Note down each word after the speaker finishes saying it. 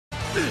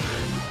You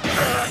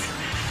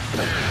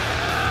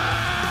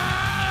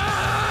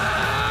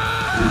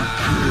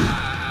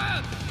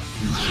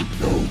should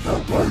know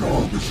that right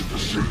arm isn't the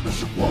same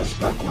as it was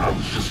back when I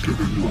was just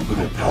giving you a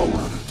little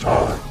power at a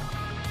time.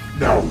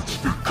 Now it's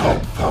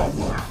become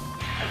power.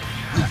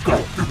 You've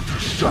got 50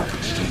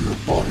 seconds till your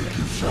body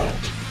gives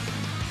out.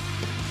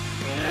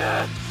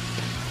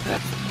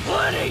 That's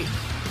plenty!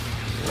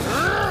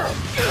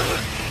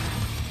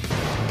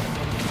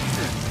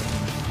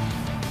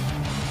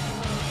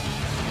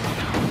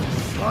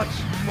 Such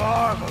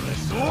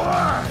marvelous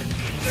work!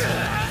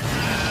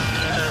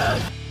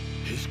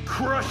 He's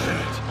crushing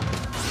it!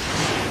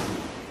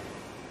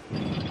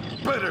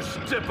 Better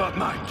step up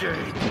my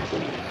game!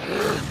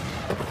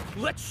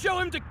 Let's show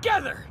him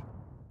together!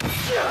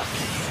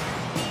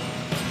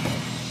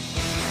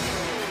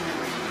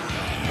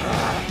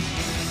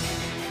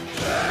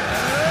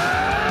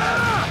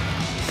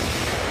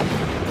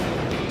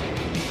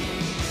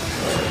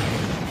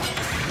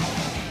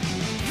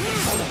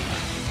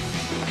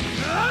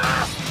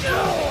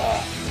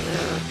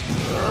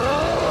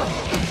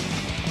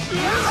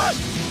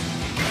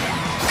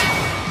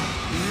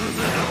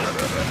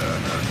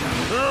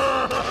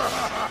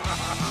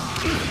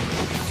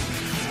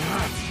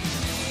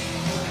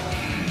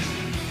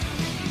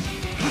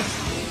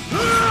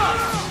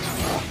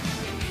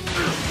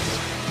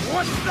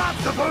 What's that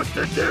supposed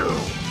to do?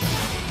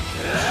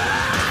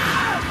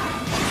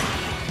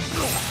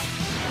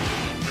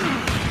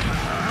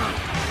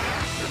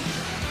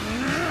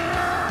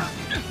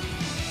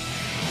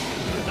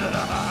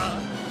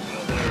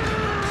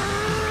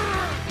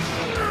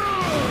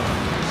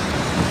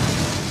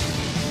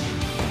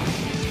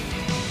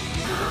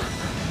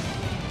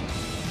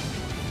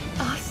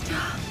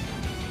 Asta?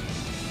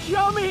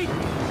 Yami!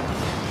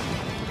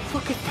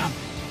 Look at them.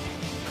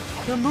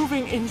 They're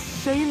moving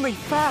insanely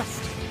fast.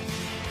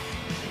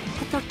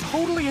 But they're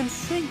totally in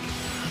sync.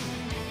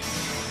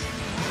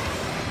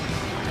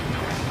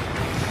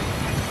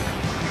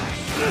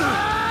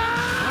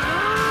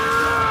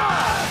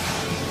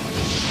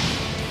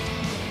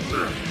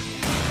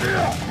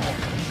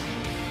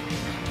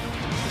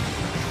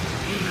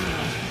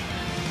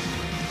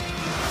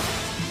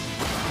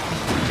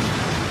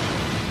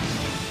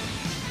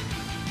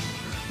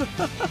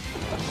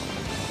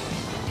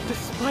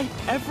 Despite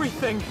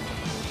everything,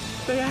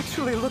 they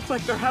actually look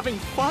like they're having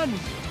fun.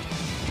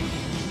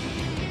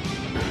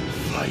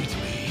 Fight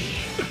me.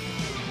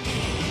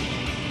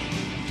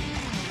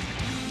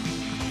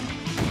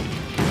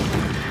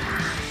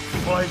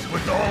 Fight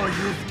with all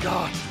you've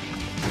got.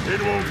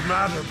 It won't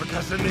matter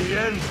because in the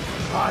end,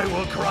 I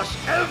will crush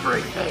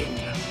everything.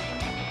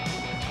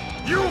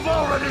 You've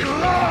already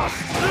lost!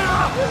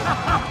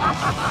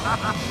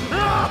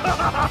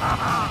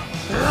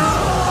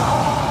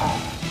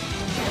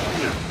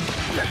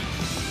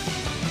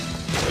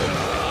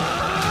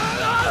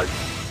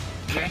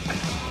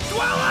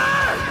 Dweller!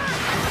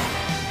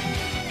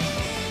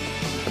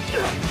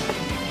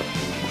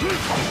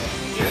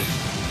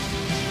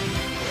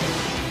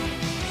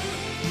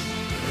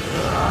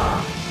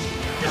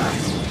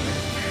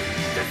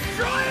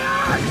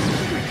 Destroyer!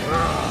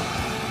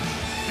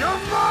 You're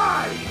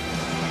mine!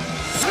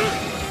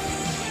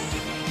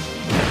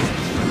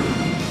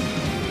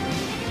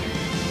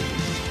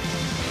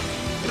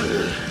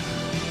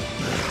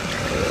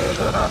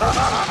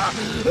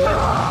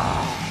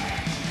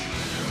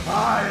 I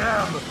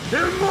am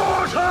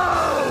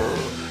immortal!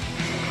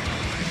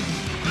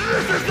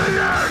 This is the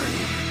end!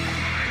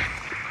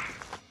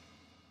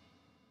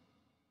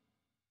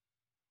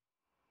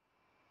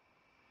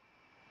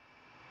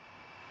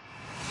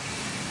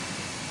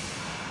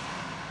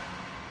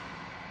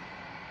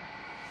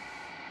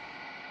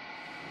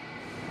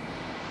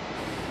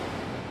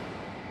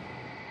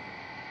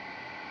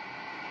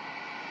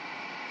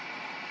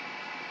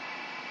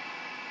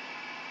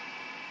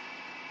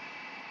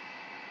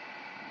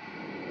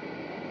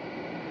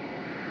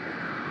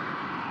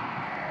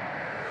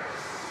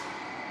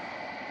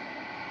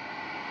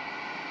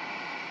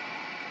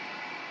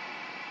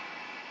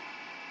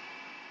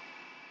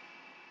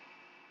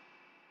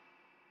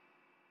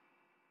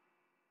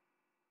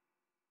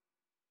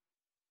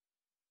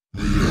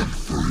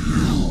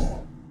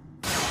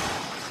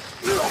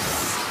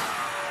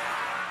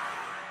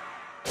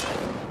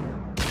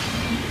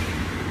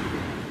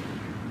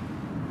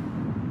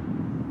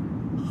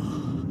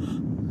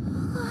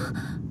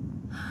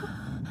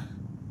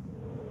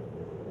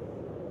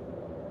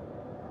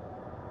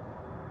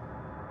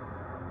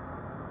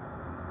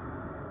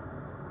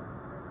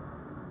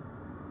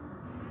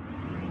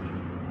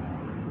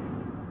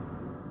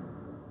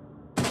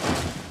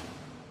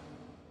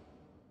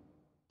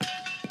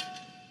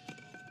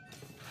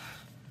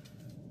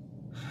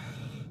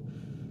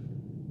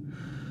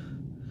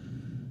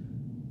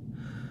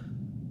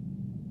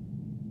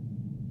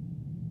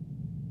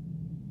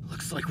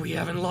 Looks like we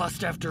haven't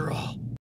lost after all.